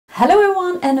Hello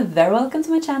everyone and very welcome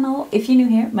to my channel. If you're new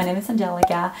here, my name is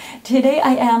Angelica. Today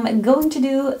I am going to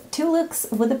do two looks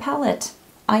with a palette.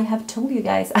 I have told you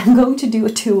guys I'm going to do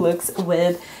two looks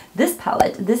with this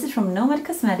palette. This is from Nomad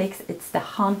Cosmetics. It's the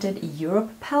Haunted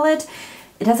Europe palette.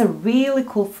 It has a really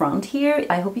cool front here.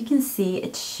 I hope you can see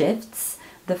it shifts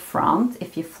the front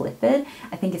if you flip it.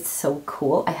 I think it's so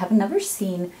cool. I have never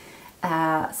seen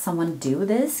someone do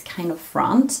this kind of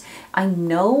front. I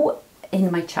know in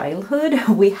my childhood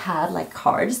we had like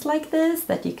cards like this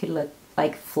that you could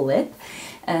like flip.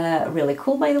 Really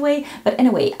cool, by the way. But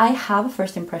anyway, I have a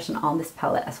first impression on this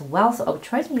palette as well, so I'll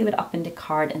try to leave it up in the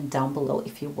card and down below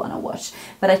if you want to watch.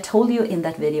 But I told you in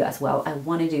that video as well I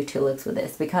want to do two looks with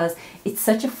this because it's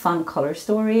such a fun color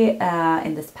story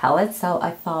in this palette, so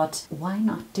I thought why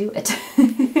not do it.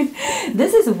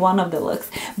 This is one of the looks.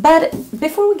 But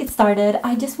before we get started,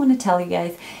 I just want to tell you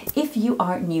guys, if you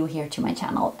are new here to my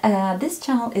channel, this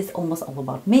channel is almost all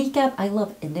about makeup. I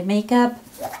love indie makeup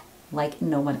like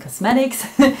Nomad Cosmetics.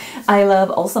 I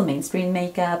love also mainstream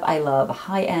makeup. I love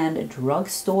high-end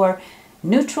drugstore,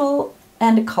 neutral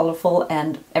and colorful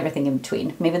and everything in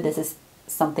between. Maybe this is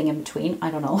something in between, I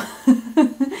don't know.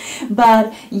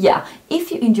 But yeah,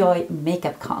 if you enjoy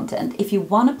makeup content, if you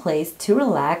want a place to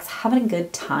relax, having a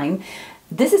good time,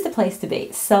 this is the place to be.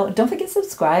 So don't forget to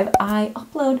subscribe. I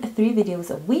upload 3 videos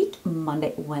a week,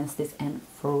 Monday, Wednesdays and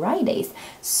Fridays.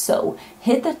 So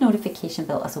hit that notification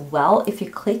bell as well. If you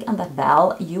click on that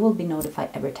bell, you will be notified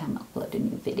every time I upload a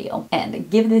new video. And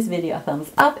give this video a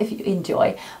thumbs up if you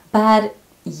enjoy. But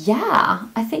yeah,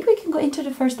 I think we can go into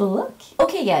the first look.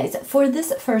 Okay guys, for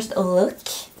this first look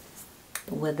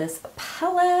with this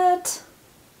palette,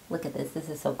 look at this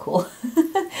is so cool.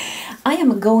 I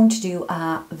am going to do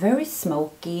a very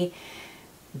smoky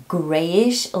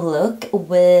grayish look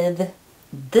with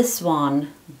this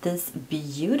one, this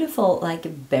beautiful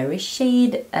like berry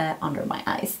shade under my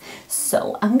eyes.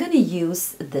 So I'm gonna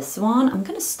use this one. I'm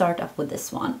gonna start off with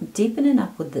this one, deepen it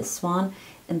up with this one,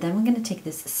 and then we're gonna take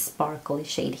this sparkly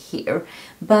shade here.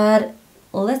 But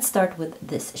let's start with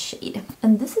this shade.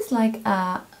 And this is like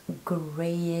a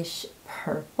grayish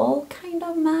purple kind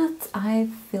of matte. I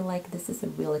feel like this is a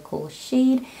really cool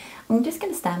shade. I'm just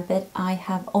gonna stamp it. I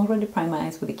have already primed my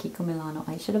eyes with the Kiko Milano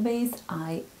eyeshadow base.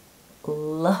 I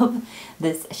love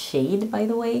this shade, by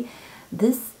the way.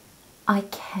 This I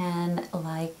can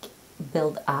like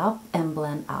build up and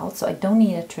blend out, so I don't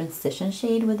need a transition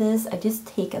shade with this. I just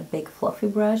take a big fluffy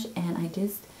brush and I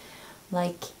just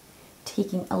like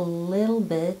taking a little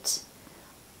bit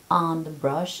on the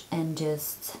brush and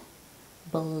just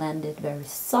blend it very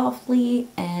softly,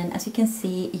 and as you can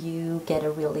see you get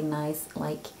a really nice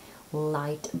like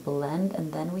light blend,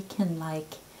 and then we can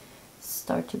like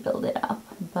start to build it up.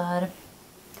 But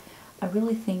I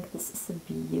really think this is a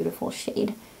beautiful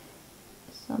shade,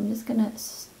 so I'm just gonna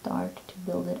start to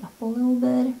build it up a little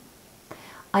bit.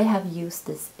 I have used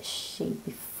this shade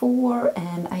before,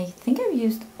 and I think I've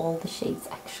used all the shades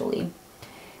actually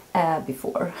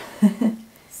before.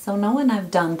 So now when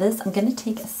I've done this, I'm going to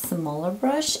take a smaller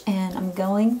brush and I'm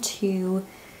going to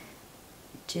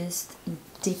just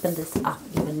deepen this up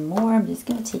even more. I'm just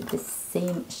going to take the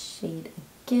same shade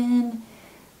again,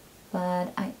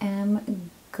 but I am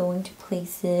going to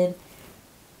place it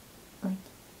like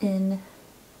in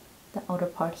the outer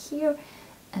part here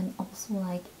and also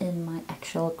like in my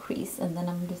actual crease. And then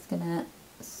I'm just going to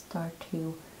start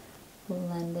to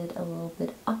blend it a little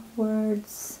bit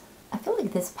upwards. I feel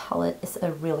like this palette is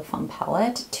a really fun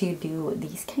palette to do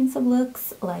these kinds of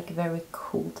looks, like very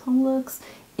cool tone looks.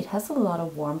 It has a lot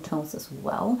of warm tones as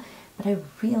well, but I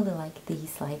really like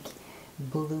these like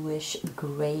bluish,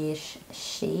 grayish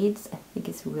shades. I think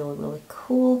it's really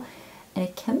cool, and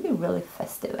it can be really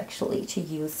festive actually to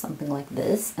use something like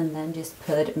this and then just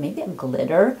put maybe a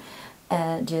glitter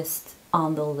just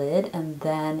on the lid, and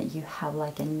then you have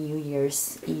like a New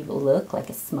Year's Eve look, like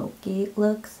a smoky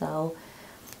look. So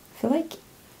I feel like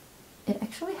it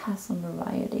actually has some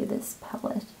variety, this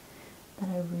palette, that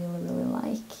I really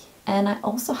like. And I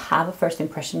also have a first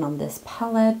impression on this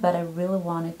palette, but I really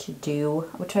wanted to do,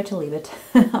 I will try to leave it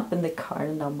up in the card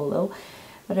and down below,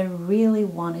 but I really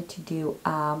wanted to do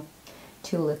a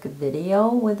two-look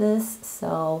video with this,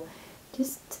 so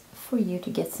just for you to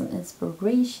get some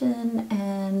inspiration,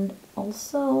 and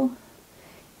also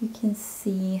you can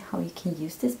see how you can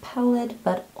use this palette,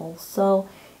 but also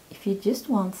if you just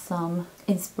want some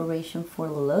inspiration for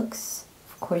looks,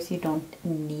 of course you don't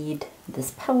need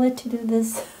this palette to do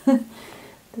this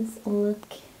this look.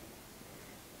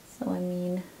 So I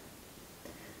mean,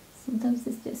 sometimes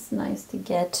it's just nice to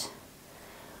get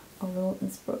a little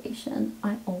inspiration.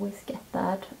 I always get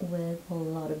that with a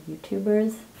lot of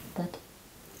YouTubers that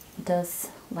does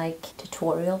like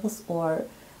tutorials or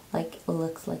like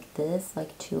looks like this,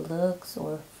 like 2 looks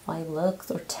or 5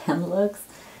 looks or 10 looks.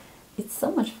 It's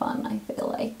so much fun. I feel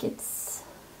like it's,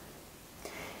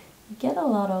 you get a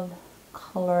lot of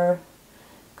color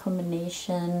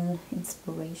combination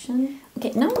inspiration.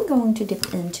 Okay, now I'm going to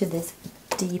dip into this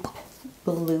deep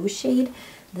blue shade,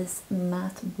 this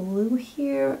matte blue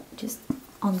here, just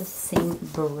on the same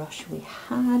brush we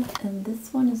had, and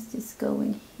this one is just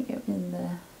going here in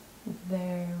the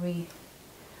very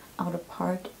outer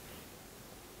part,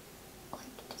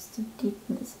 like just to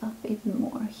deepen this up even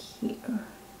more here.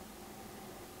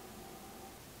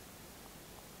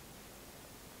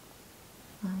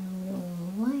 I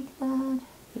really like that.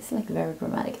 It's like very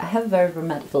dramatic. I have very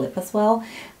dramatic lip as well.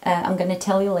 I'm gonna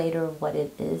tell you later what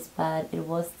it is, but it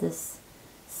was this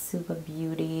SUVA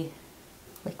Beauty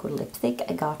liquid lipstick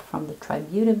I got from the Try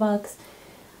Beauty box.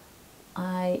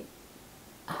 I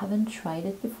haven't tried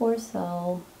it before,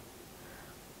 so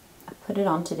I put it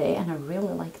on today and I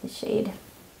really like the shade.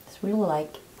 It's really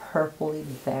like purpley,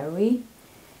 very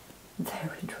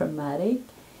dramatic.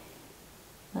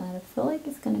 But I feel like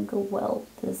it's gonna go well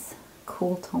with this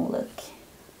cool tone look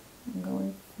I'm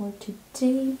going for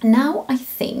today. Now I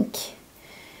think,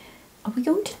 are we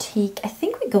going to take, I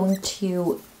think we're going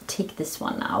to take this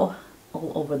one now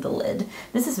all over the lid.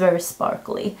 This is very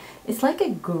sparkly. It's like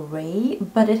a gray,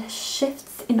 but it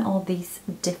shifts in all these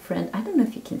different, I don't know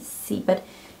if you can see, but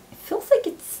it feels like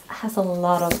it has a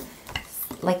lot of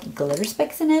like glitter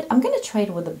specks in it. I'm gonna try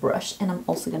it with a brush and I'm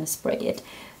also gonna spray it.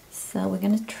 So we're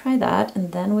gonna try that,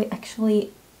 and then we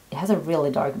actually, it has a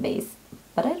really dark base,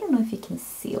 but I don't know if you can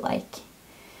see like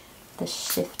the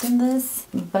shift in this.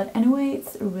 But anyway,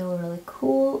 it's really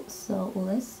cool. So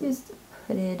let's just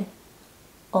put it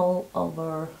all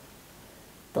over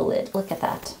the lid. Look at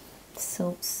that.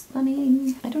 So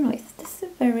stunning. I don't know if this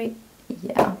is very,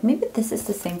 yeah, maybe this is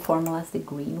the same formula as the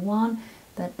green one.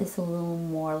 That is a little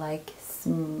more like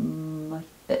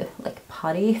like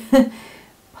putty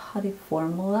putty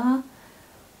formula.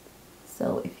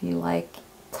 So if you like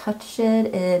touch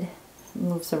it, it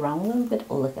moves around a little bit.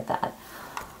 Oh, look at that.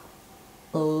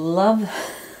 Love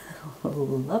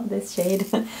love this shade.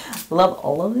 Love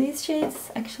all of these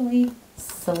shades actually.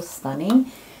 So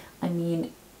stunning. I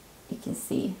mean, you can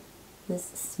see this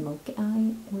smoky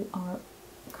eye we are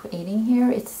creating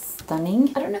here. It's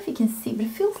stunning. I don't know if you can see, but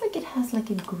it feels like it has like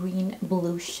a green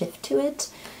blue shift to it,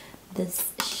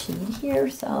 this shade here.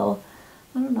 So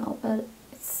I don't know, but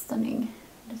it's stunning.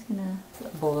 I'm just gonna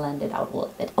blend it out a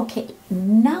little bit. Okay,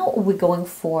 now we're going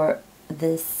for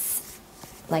this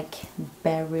like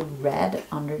berry red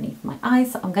underneath my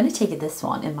eyes. So I'm gonna take this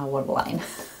one in my waterline.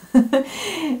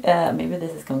 Maybe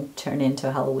this is going to turn into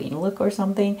a Halloween look or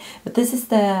something, but this is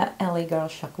the Elly Girl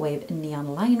ShockWave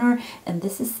Neon Liner, and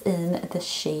this is in the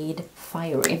shade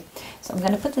Fiery. So I'm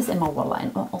going to put this in my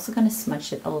waterline. I'm also going to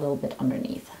smudge it a little bit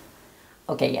underneath.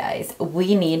 Okay guys,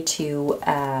 we need to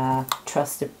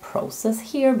trust the process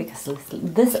here, because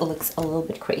this looks a little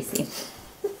bit crazy.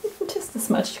 Just a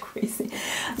smudge crazy.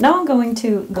 Now I'm going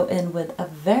to go in with a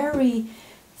very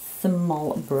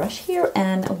small brush here,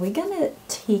 and we're gonna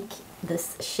take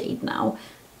this shade now.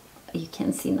 You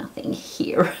can see nothing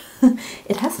here.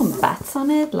 It has some bats on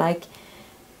it, like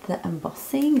the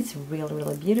embossing. It's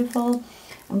really beautiful.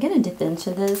 I'm gonna dip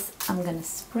into this, I'm gonna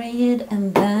spray it,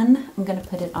 and then I'm gonna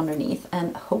put it underneath,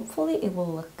 and hopefully it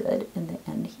will look good in the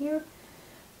end here.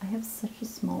 I have such a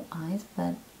small eyes,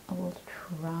 but I will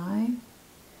try.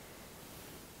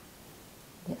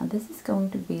 Yeah, this is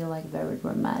going to be like very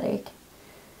dramatic.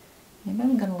 Maybe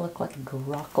I'm gonna look like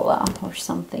Dracula or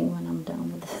something when I'm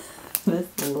done with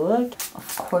this look.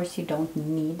 Of course, you don't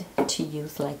need to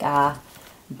use like a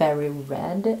berry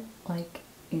red like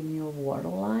in your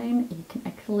waterline. You can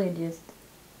actually just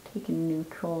take a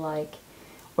neutral, like,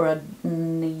 or a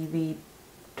navy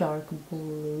dark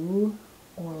blue,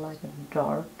 or like a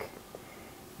dark.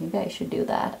 Maybe I should do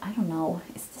that. I don't know.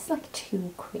 Is this like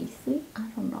too crazy? I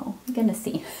don't know. I'm gonna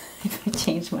see if I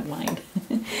change my mind.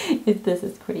 If this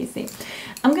is crazy.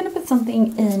 I'm gonna put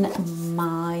something in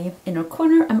my inner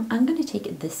corner. I'm gonna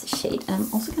take this shade, and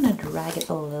I'm also gonna drag it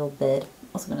a little bit. I'm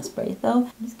also gonna spray it though.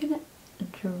 I'm just gonna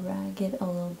drag it a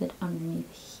little bit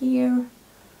underneath here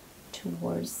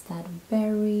towards that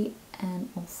berry, and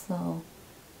also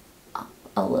up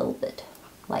a little bit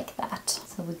like that.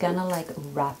 So we're gonna like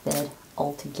wrap it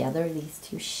all together, these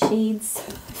two shades.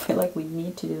 I feel like we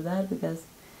need to do that because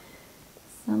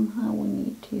somehow we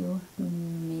need to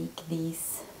make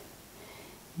these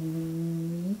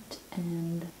meet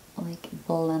and like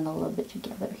blend a little bit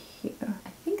together here. I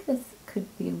think this could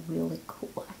be really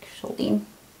cool actually.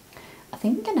 I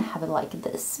think I'm gonna have it like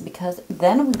this, because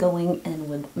then we're going in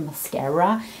with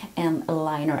mascara and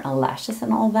liner and lashes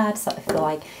and all that, so I feel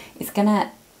like it's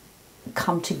gonna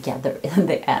come together in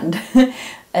the end.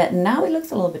 Now it looks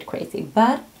a little bit crazy,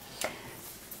 but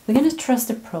we're gonna trust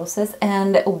the process,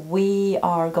 and we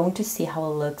are going to see how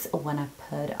it looks when I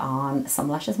put on some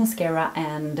lashes, mascara,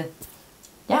 and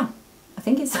yeah, I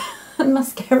think it's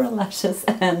mascara, lashes,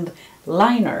 and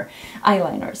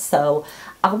eyeliner. So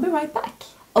I'll be right back.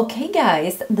 Okay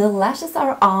guys, the lashes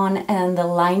are on and the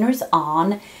liner's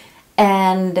on,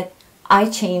 and I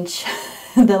changed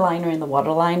the liner in the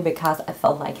waterline because I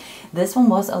felt like this one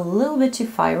was a little bit too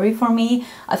fiery for me.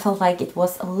 I felt like it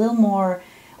was a little more,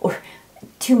 or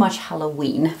too much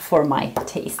Halloween for my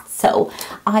taste. So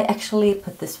I actually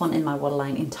put this one in my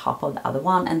waterline in top of the other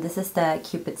one, and this is the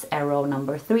Cupid's Arrow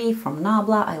number 3 from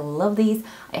Nabla. I love these.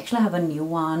 I actually have a new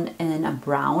one in a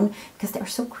brown because they're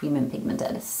so creamy and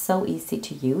pigmented. It's so easy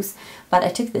to use, but I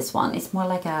took this one. It's more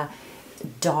like a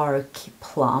dark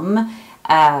plum.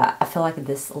 I feel like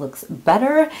this looks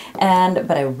better,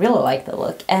 but I really like the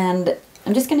look. And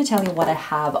I'm just going to tell you what I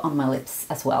have on my lips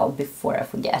as well before I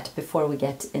forget, before we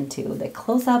get into the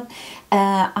close-up.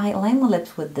 I line my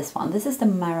lips with this one. This is the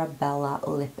Mirabella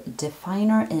Lip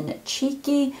Definer in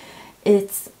Cheeky.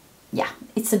 It's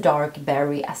a dark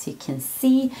berry, as you can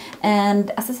see. And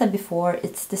as I said before,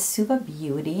 it's the SUVA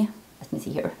Beauty, let me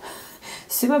see here,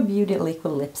 SUVA Beauty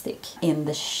Liquid Lipstick in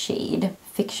the shade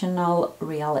Fictional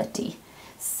Reality.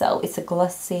 So it's a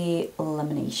glossy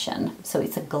lamination. So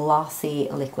it's a glossy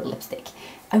liquid lipstick.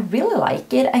 I really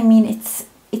like it. I mean,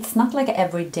 it's not like an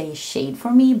everyday shade for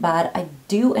me, but I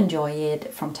do enjoy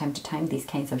it from time to time, these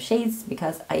kinds of shades,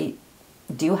 because I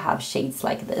do have shades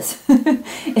like this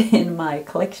in my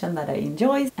collection that I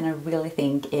enjoy, and I really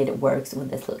think it works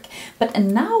with this look. But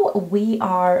now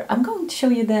I'm going to show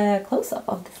you the close-up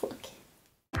of this look.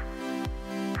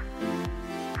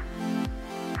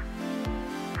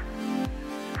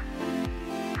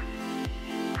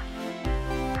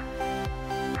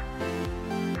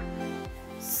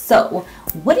 So,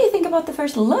 what do you think about the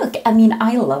first look? I mean,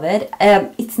 I love it.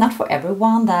 It's not for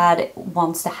everyone that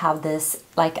wants to have this,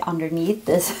 like, underneath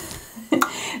this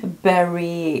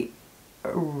berry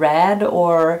red,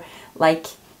 or like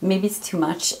maybe it's too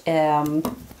much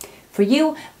for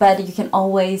you, but you can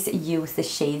always use the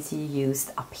shades you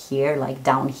used up here, like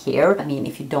down here. I mean,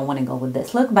 if you don't want to go with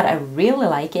this look, but I really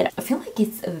like it. I feel like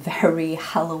it's very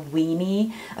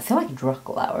Halloween-y. I feel like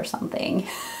Dracula or something.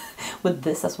 With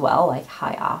this as well, like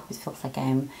high up, it feels like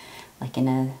I'm like in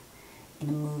a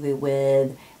movie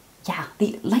with, yeah,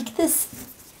 like this,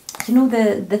 you know,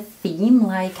 the theme,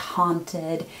 like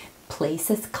haunted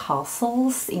places,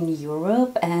 castles in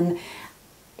Europe, and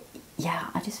yeah,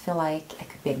 I just feel like I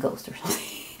could be a ghost or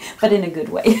something, but in a good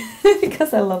way,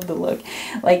 because I love the look.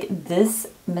 Like this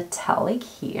metallic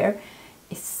here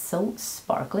is so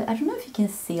sparkly. I don't know if you can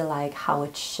see like how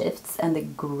it shifts, and the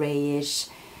grayish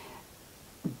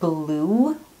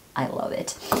blue. I love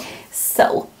it.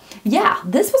 So yeah,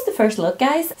 this was the first look,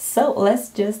 guys. So let's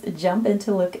just jump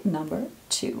into look number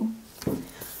 2.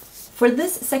 For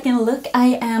this second look,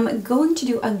 I am going to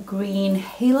do a green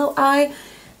halo eye.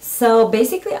 So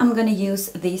basically I'm gonna use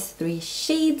these 3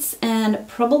 shades, and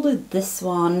probably this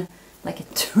one, like a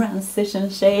transition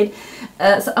shade.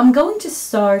 So I'm going to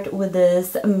start with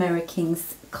this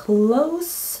American's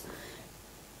Close.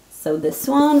 So this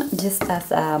one, just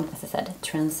as I said,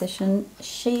 transition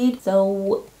shade.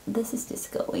 So this is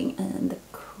just going in the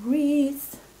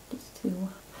crease, just to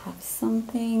have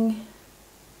something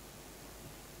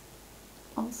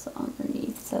also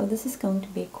underneath. So this is going to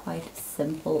be quite a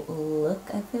simple look,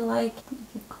 I feel like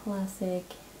a classic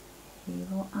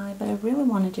halo eye, but I really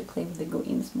wanted to play with the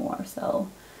greens more. So,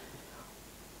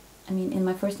 I mean, in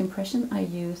my first impression, I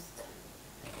used,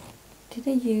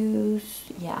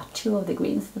 yeah, 2 of the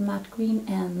greens, the matte green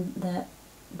and the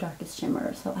darkest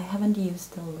shimmer. So I haven't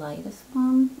used the lightest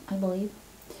one, I believe.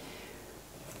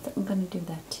 So I'm gonna do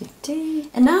that today.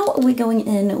 And now we're going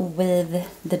in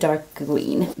with the dark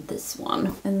green, this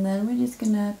one. And then we're just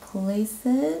gonna place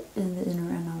it in the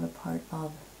inner and outer part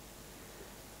of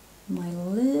my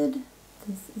lid.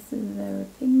 This is very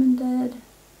pigmented,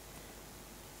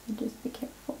 so just be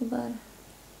careful that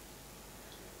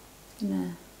I'm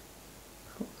gonna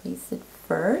place it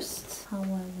first how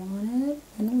I want it,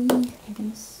 and we're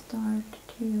gonna start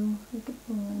to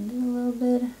blend it a little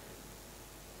bit,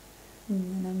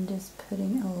 and then I'm just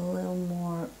putting a little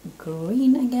more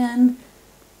green again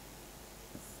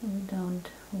so we don't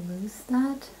lose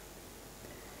that,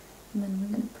 and then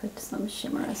we're gonna put some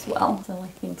shimmer as well. So I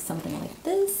think something like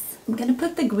this. I'm gonna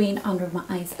put the green under my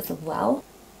eyes as well.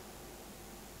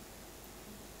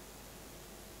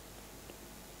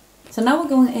 So now we're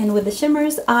going in with the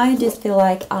shimmers. I just feel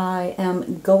like I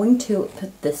am going to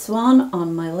put this one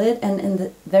on my lid, and in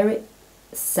the very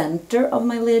center of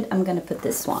my lid I'm gonna put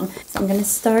this one. So I'm gonna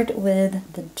start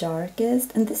with the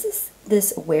darkest, and this is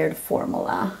this weird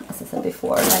formula, as I said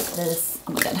before, like this,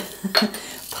 oh my god,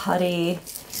 putty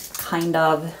kind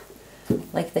of,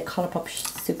 like the Colourpop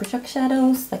Super Shock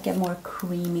shadows, like a more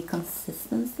creamy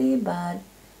consistency. But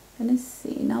I'm gonna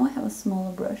see, now I have a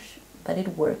smaller brush, but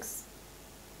it works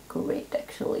great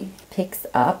actually. Picks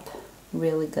up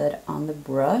really good on the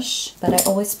brush, but I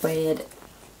always spray it.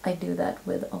 I do that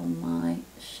with all my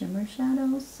shimmer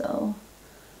shadows, so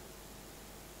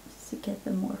just to get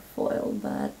them more foiled.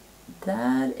 But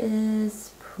that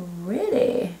is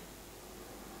pretty.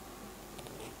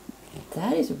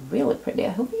 That is really pretty. I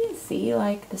hope you can see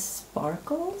like the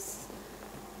sparkles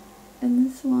in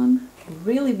this one.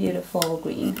 Really beautiful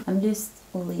green. I'm just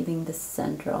leaving the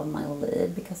center of my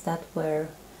lid because that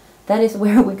is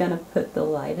where we're gonna put the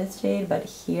lightest shade. But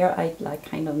here I like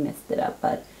kind of messed it up,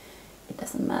 but it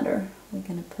doesn't matter. We're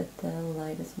gonna put the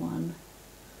lightest one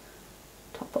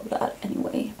top of that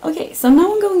anyway. Okay, so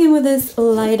now I'm going in with this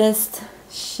lightest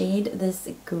shade, this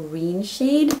green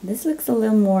shade. This looks a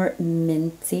little more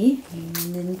minty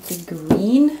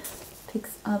green.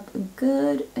 Picks up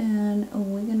good, and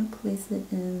we're gonna place it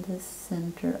in the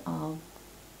center of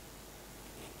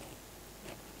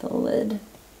the lid.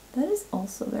 That is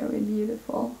also very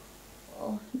beautiful.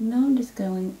 Well, now I'm just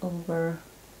going over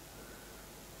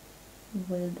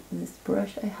with this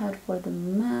brush I had for the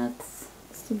mattes,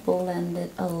 just to blend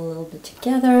it a little bit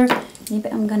together. Maybe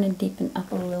I'm gonna deepen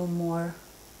up a little more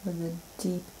with a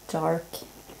deep dark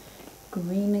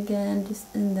green again, just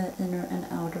in the inner and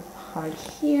outer part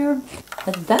here.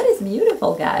 But that is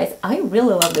beautiful, guys. I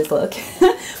really love this look.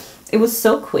 It was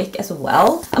so quick as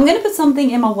well. I'm gonna put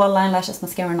something in my waterline, lashes,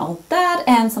 mascara and all that,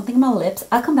 and something in my lips.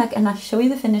 I'll come back and I'll show you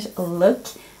the finished look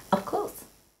up close.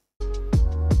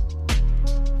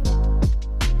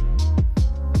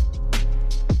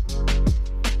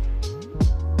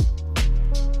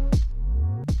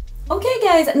 Okay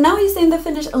guys, now you've seen the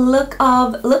finished look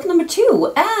of look number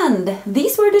 2, and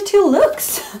these were the 2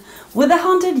 looks with the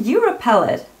Haunted Europe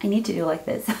palette. I need to do like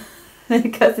this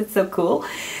because it's so cool.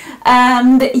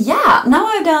 And yeah, now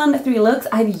I've done 3 looks.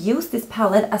 I've used this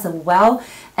palette as well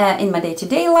in my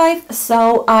day-to-day life,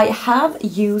 so I have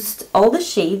used all the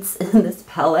shades in this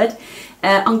palette.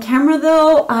 On camera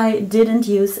though, I didn't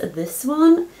use this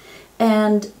one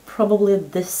and probably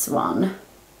this one.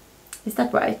 Is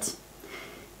that right?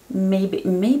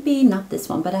 Maybe not this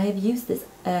one, but I have used this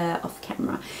off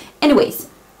camera. Anyways,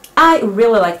 I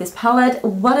really like this palette.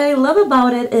 What I love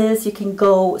about it is you can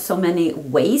go so many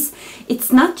ways.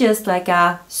 It's not just like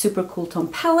a super cool tone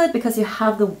palette because you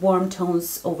have the warm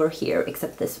tones over here,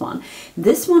 except this one.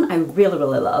 This one I really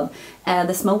love.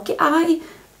 The smoky eye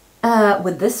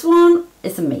with this one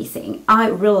is amazing. I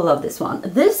really love this one.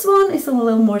 This one is a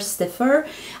little more stiffer.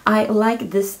 I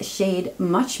like this shade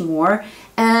much more,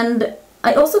 and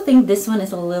I also think this one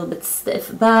is a little bit stiff,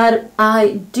 but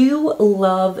I do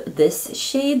love this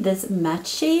shade, this matte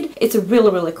shade. It's a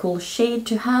really cool shade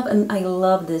to have, and I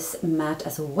love this matte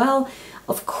as well.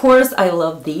 Of course, I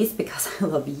love these because I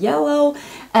love yellow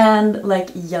and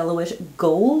like yellowish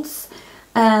golds,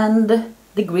 and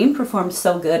the green performs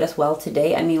so good as well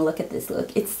today. I mean, look at this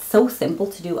look. It's so simple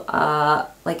to do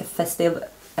like a festive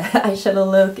eyeshadow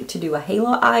look, to do a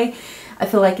halo eye. I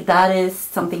feel like that is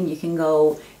something you can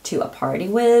go to a party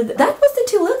with. That was the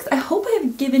 2 looks. I hope I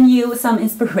have given you some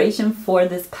inspiration for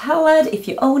this palette if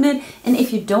you own it, and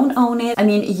if you don't own it, I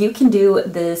mean, you can do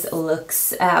this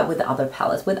looks with other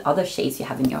palettes, with other shades you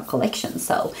have in your collection.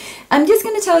 So I'm just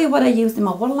gonna tell you what I used in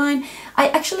my waterline. I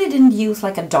actually didn't use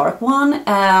like a dark one.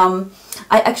 I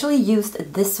actually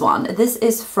used this one. This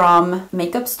is from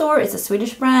Makeup Store. It's a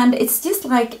Swedish brand. It's just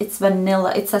like, it's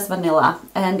vanilla. It says vanilla,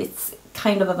 and it's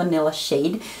kind of a vanilla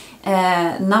shade.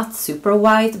 Not super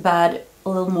white, but a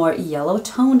little more yellow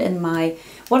toned in my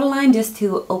waterline, just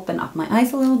to open up my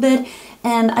eyes a little bit.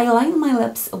 And I line my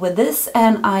lips with this,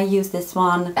 and I use this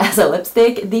one as a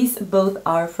lipstick. These both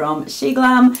are from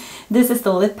SHEGLAM. This is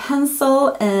the lip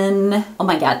pencil, and oh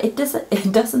my god, it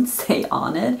doesn't say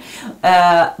on it,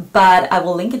 but I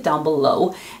will link it down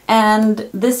below. And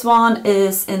this one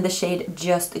is in the shade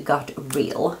Just Got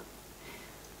Real.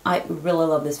 I really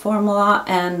love this formula,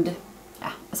 and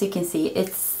yeah, as you can see,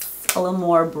 it's a little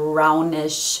more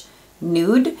brownish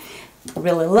nude.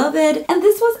 Really love it. And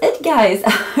this was it, guys.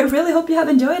 I really hope you have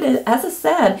enjoyed it. As I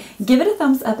said, give it a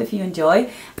thumbs up if you enjoy,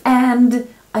 and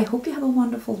I hope you have a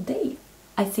wonderful day.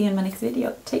 I see you in my next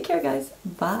video. Take care, guys.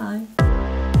 Bye.